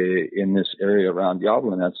in this area around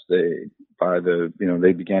Jablonec,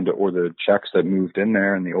 they began to, or the Czechs that moved in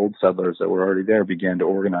there and the old settlers that were already there began to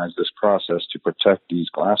organize this process to protect these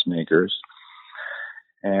glassmakers.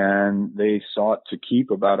 And they sought to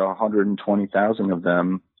keep about 120,000 of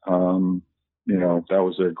them. That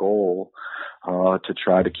was their goal, to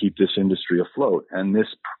try to keep this industry afloat. And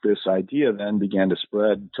this idea then began to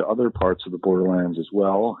spread to other parts of the borderlands as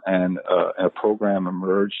well. And a program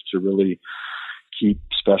emerged to really keep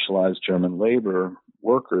specialized German labor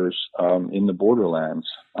workers in the borderlands.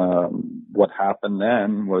 What happened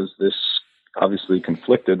then was this obviously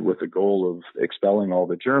conflicted with the goal of expelling all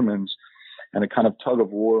the Germans, and a kind of tug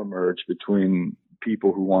of war emerged between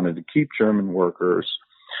people who wanted to keep German workers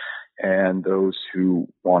and those who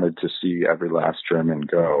wanted to see every last German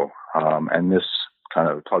go. And this kind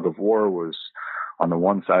of tug of war was, on the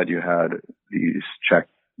one side, you had these Czech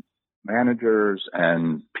managers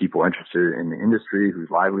and people interested in the industry whose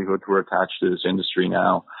livelihoods were attached to this industry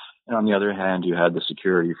now. And on the other hand, you had the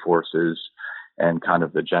security forces and kind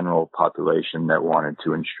of the general population that wanted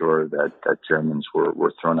to ensure that Germans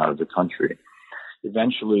were thrown out of the country.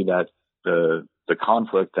 Eventually, that the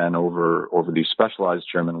conflict then over these specialized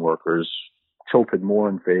German workers tilted more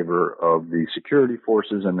in favor of the security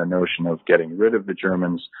forces and the notion of getting rid of the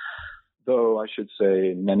Germans, though I should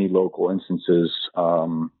say in many local instances,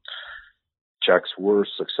 Czechs were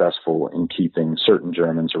successful in keeping certain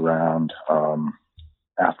Germans around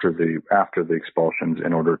after the expulsions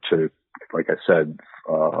in order to, like I said,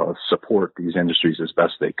 support these industries as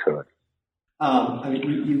best they could.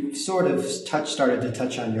 You sort of started to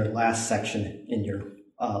touch on your last section in your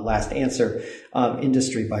last answer,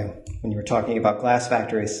 industry, when you were talking about glass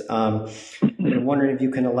factories. I'm wondering if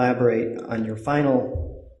you can elaborate on your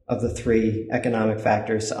final of the three economic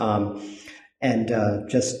factors.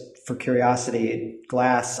 Just for curiosity,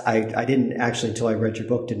 glass, I didn't actually, until I read your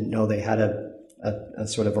book, didn't know they had a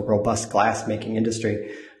sort of a robust glass making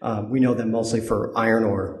industry. We know them mostly for iron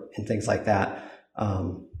ore and things like that.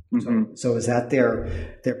 So is that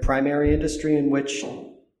their primary industry in which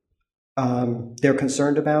they're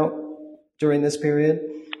concerned about during this period?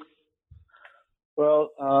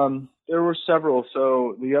 Well, there were several.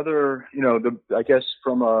 So the other, I guess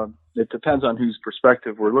it depends on whose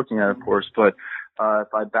perspective we're looking at, of course, but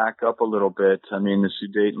if I back up a little bit, the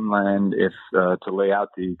Sudetenland, to lay out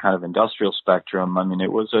the kind of industrial spectrum,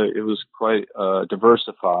 it was quite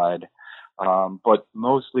diversified. But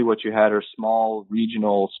mostly what you had are small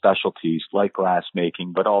regional specialties like glass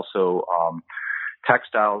making, but also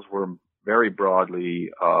textiles were very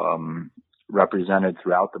broadly represented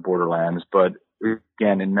throughout the borderlands, but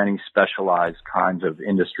again, in many specialized kinds of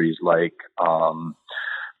industries like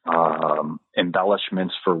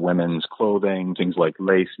embellishments for women's clothing, things like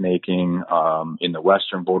lace making. In the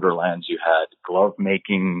western borderlands, you had glove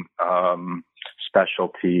making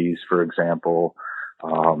specialties, for example,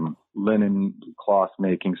 linen cloth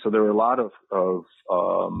making. So there were a lot of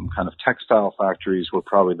kind of textile factories were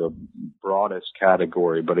probably the broadest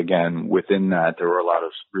category. But again, within that, there were a lot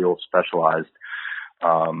of real specialized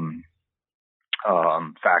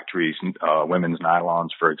factories, women's nylons,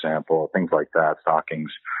 for example, things like that,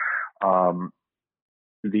 stockings.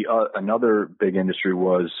 Another big industry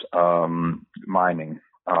was mining.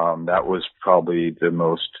 That was probably the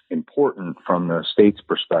most important from the state's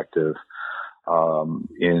perspective.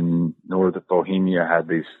 In northern Bohemia had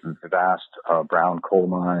these vast brown coal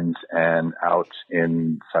mines, and out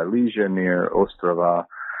in Silesia near Ostrava,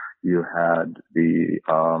 you had the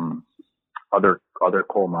other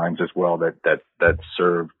coal mines as well that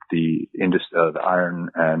served the iron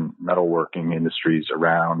and metalworking industries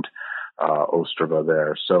around Ostrava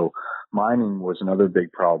there. So mining was another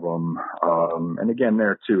big problem. And again,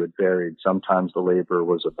 there too, it varied. Sometimes the labor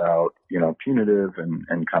was about, punitive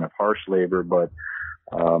and kind of harsh labor, but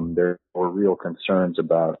there were real concerns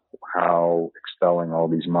about how expelling all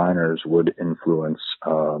these miners would influence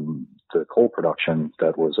the coal production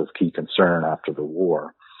that was of key concern after the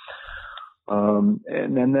war.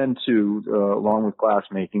 And then too, along with glass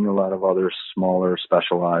making, a lot of other smaller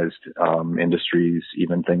specialized industries,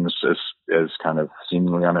 even things as kind of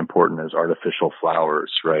seemingly unimportant as artificial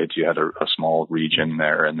flowers, right? You had a small region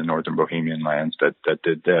there in the northern Bohemian lands that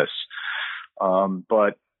did this.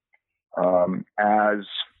 But as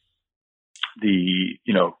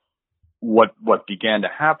what began to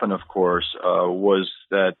happen, of course, was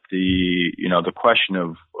that the question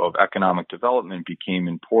of economic development became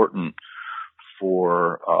important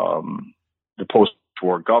for the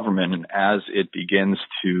post-war government, and as it begins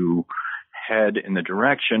to head in the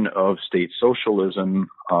direction of state socialism,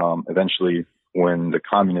 eventually when the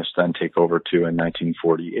communists then take over too in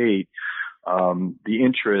 1948, the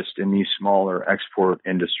interest in these smaller export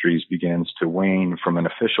industries begins to wane from an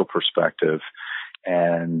official perspective.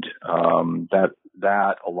 And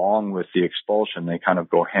that along with the expulsion, they kind of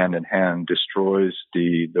go hand in hand, destroys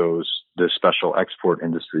the special export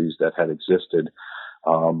industries that had existed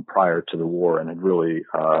prior to the war, and had really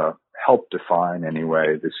helped define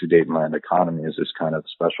anyway the Sudetenland economy as this kind of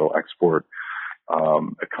special export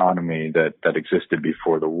economy that existed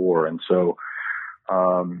before the war. And so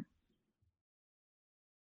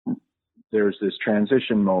there's this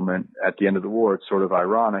transition moment at the end of the war. It's sort of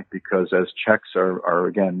ironic because as Czechs are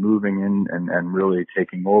again moving in and really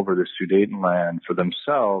taking over the Sudetenland for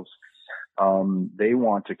themselves, they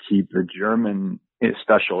want to keep the German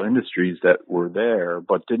special industries that were there,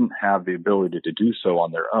 but didn't have the ability to do so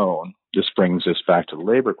on their own. This brings us back to the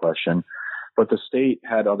labor question, but the state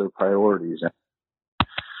had other priorities.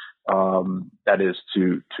 That is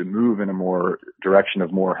to move in a more direction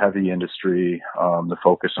of more heavy industry, the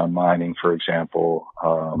focus on mining, for example,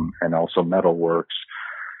 and also metalworks.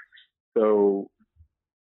 So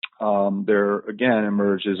there again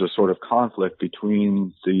emerges a sort of conflict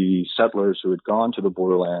between the settlers who had gone to the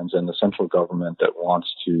borderlands and the central government that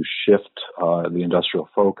wants to shift the industrial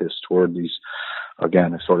focus toward these,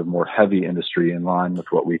 again, a sort of more heavy industry in line with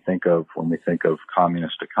what we think of when we think of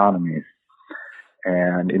communist economies.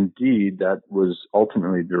 And indeed, that was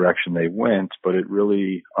ultimately the direction they went, but it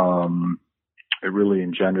really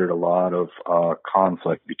engendered a lot of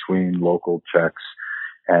conflict between local Czechs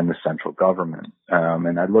and the central government.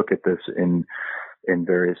 And I look at this in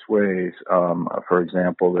various ways. For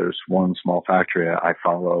example, there's one small factory I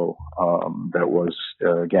follow that was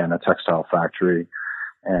again a textile factory,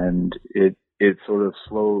 and it sort of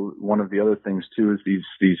slowed. One of the other things too is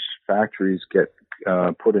these factories get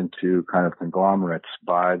put into kind of conglomerates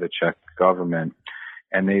by the Czech government,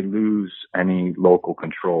 and they lose any local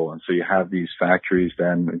control. And so you have these factories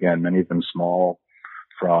then, again, many of them small,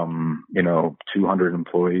 from, 200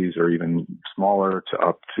 employees or even smaller to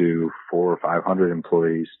up to 400 or 500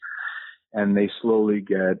 employees. And they slowly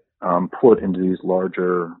get put into these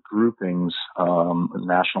larger groupings,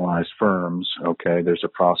 nationalized firms. Okay, there's a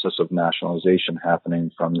process of nationalization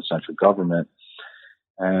happening from the central government.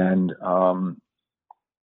 And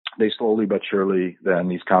they slowly but surely, then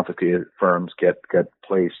these confiscated firms get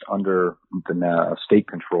placed under the state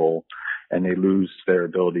control, and they lose their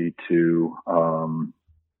ability to,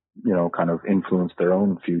 kind of influence their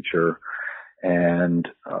own future. And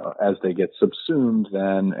as they get subsumed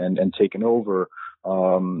then and taken over,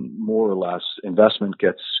 more or less investment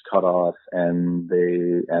gets cut off, and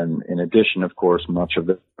in addition, of course, much of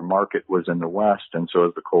the market was in the West. And so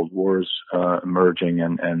as the Cold War's emerging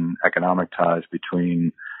and economic ties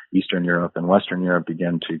between Eastern Europe and Western Europe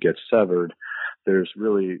began to get severed, there's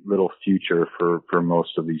really little future for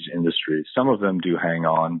most of these industries. Some of them do hang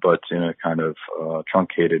on, but in a kind of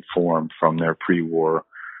truncated form from their pre-war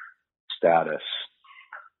status.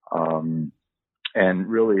 And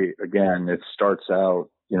really, again, it starts out,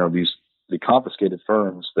 the confiscated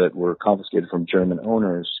firms that were confiscated from German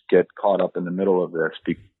owners get caught up in the middle of this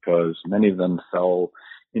because many of them fell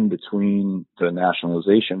in between the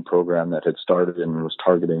nationalization program that had started and was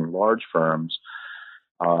targeting large firms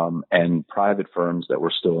and private firms that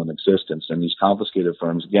were still in existence. And these confiscated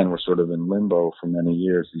firms, again, were sort of in limbo for many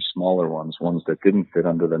years, these smaller ones that didn't fit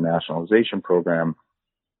under the nationalization program,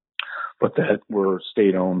 but that were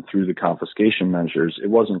state-owned through the confiscation measures. It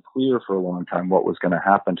wasn't clear for a long time what was going to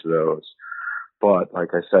happen to those. But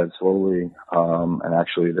like I said, slowly, and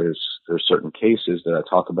actually there's certain cases that I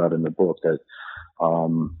talk about in the book that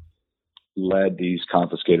led these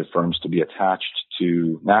confiscated firms to be attached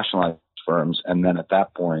to nationalized firms. And then at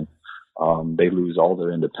that point, they lose all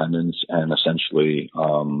their independence and essentially,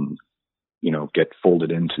 get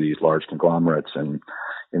folded into these large conglomerates, and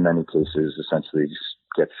in many cases, essentially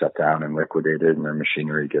get shut down and liquidated, and their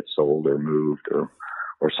machinery gets sold or moved or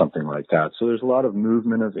something like that. So there's a lot of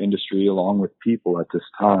movement of industry along with people at this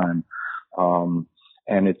time.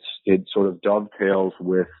 And it sort of dovetails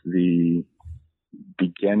with the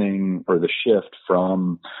beginning or the shift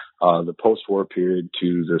from the post-war period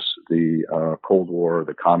to the Cold War,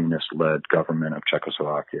 the communist-led government of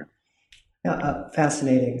Czechoslovakia.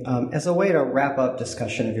 Fascinating. As a way to wrap up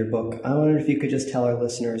discussion of your book, I wonder if you could just tell our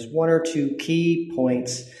listeners one or two key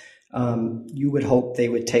points you would hope they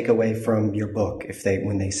would take away from your book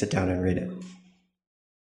when they sit down and read it.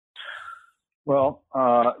 Well,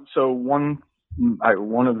 so one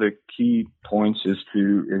of the key points is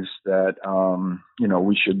that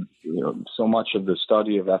we should, so much of the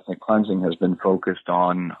study of ethnic cleansing has been focused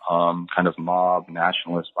on kind of mob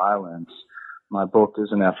nationalist violence, my book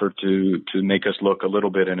is an effort to make us look a little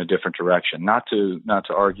bit in a different direction. Not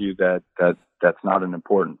to argue that that's not an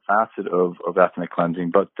important facet of ethnic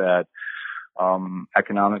cleansing, but that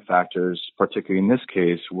economic factors, particularly in this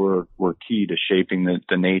case, were key to shaping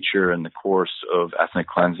the nature and the course of ethnic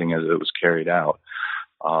cleansing as it was carried out.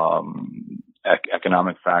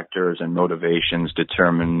 Economic factors and motivations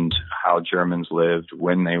determined how Germans lived,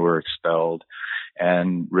 when they were expelled,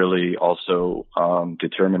 and really also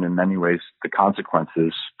determined in many ways the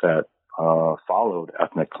consequences that followed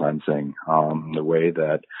ethnic cleansing. The way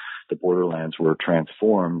that the borderlands were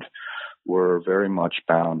transformed were very much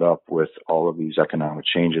bound up with all of these economic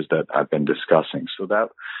changes that I've been discussing. So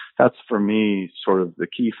that's for me sort of the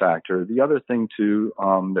key factor. The other thing too,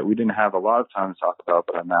 that we didn't have a lot of time to talk about,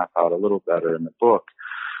 but I map out a little better in the book,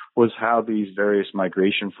 was how these various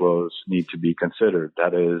migration flows need to be considered.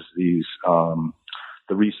 That is,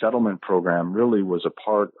 the resettlement program really was a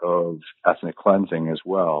part of ethnic cleansing as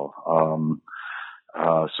well.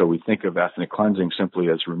 So we think of ethnic cleansing simply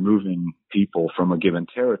as removing people from a given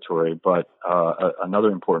territory, but another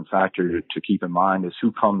important factor to keep in mind is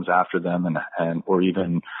who comes after them and or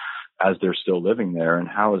even as they're still living there, and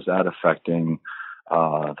how is that affecting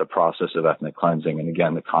the process of ethnic cleansing, and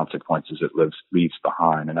again, the consequences it leaves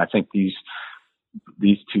behind. And I think these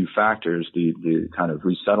two factors, the kind of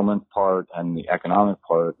resettlement part and the economic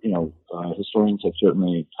part, historians have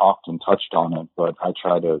certainly talked and touched on it, but I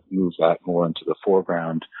try to move that more into the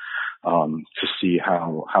foreground to see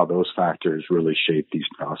how those factors really shape these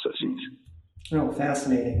processes. Oh,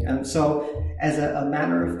 fascinating. So as a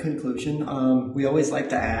matter of conclusion, we always like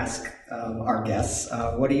to ask our guests,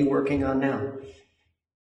 what are you working on now?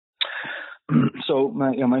 So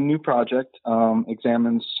my new project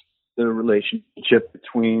examines the relationship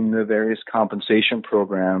between the various compensation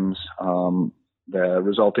programs that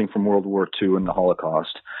resulting from World War II and the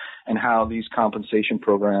Holocaust, and how these compensation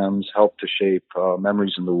programs help to shape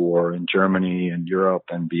memories of the war in Germany and Europe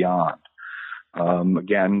and beyond.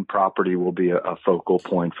 Again, property will be a focal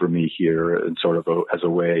point for me here, and sort of as a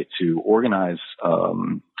way to organize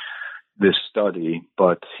this study.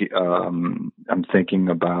 But I'm thinking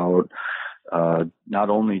about not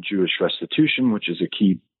only Jewish restitution, which is a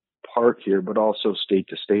key part here, but also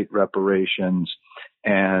state-to-state reparations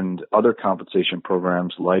and other compensation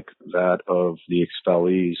programs like that of the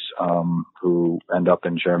expellees who end up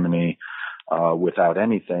in Germany without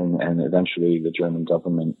anything, and eventually the German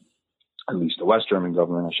government, at least the West German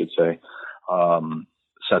government, I should say,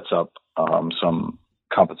 sets up some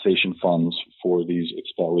compensation funds for these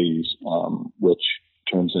expellees, which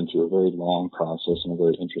turns into a very long process and a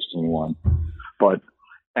very interesting one.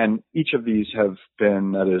 And each of these have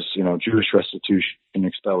been, that is, Jewish restitution,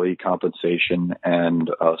 expellee compensation, and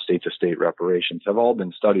state-to-state reparations have all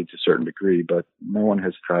been studied to a certain degree, but no one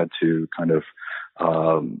has tried to kind of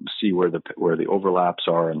see where the overlaps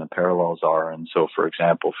are and the parallels are. And so, for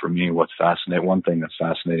example, for me, one thing that's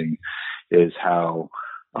fascinating is how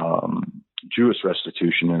Jewish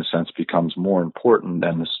restitution, in a sense, becomes more important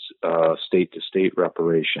than the state-to-state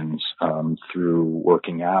reparations through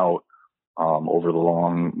working out over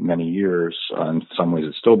the many years. In some ways,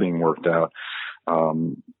 it's still being worked out.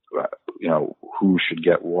 Who should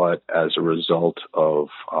get what as a result of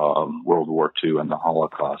World War II and the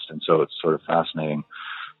Holocaust, and so it's sort of fascinating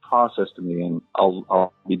process to me. And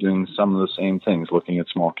I'll be doing some of the same things, looking at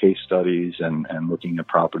small case studies and looking at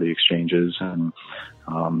property exchanges, and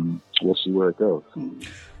we'll see where it goes.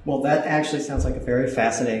 Well, that actually sounds like a very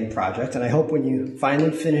fascinating project, and I hope when you finally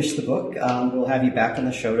finish the book, we'll have you back on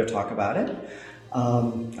the show to talk about it.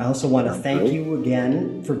 I also want to thank you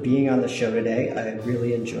again for being on the show today. I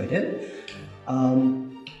really enjoyed it.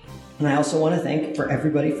 And I also want to thank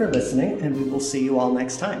everybody for listening, and we will see you all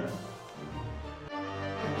next time.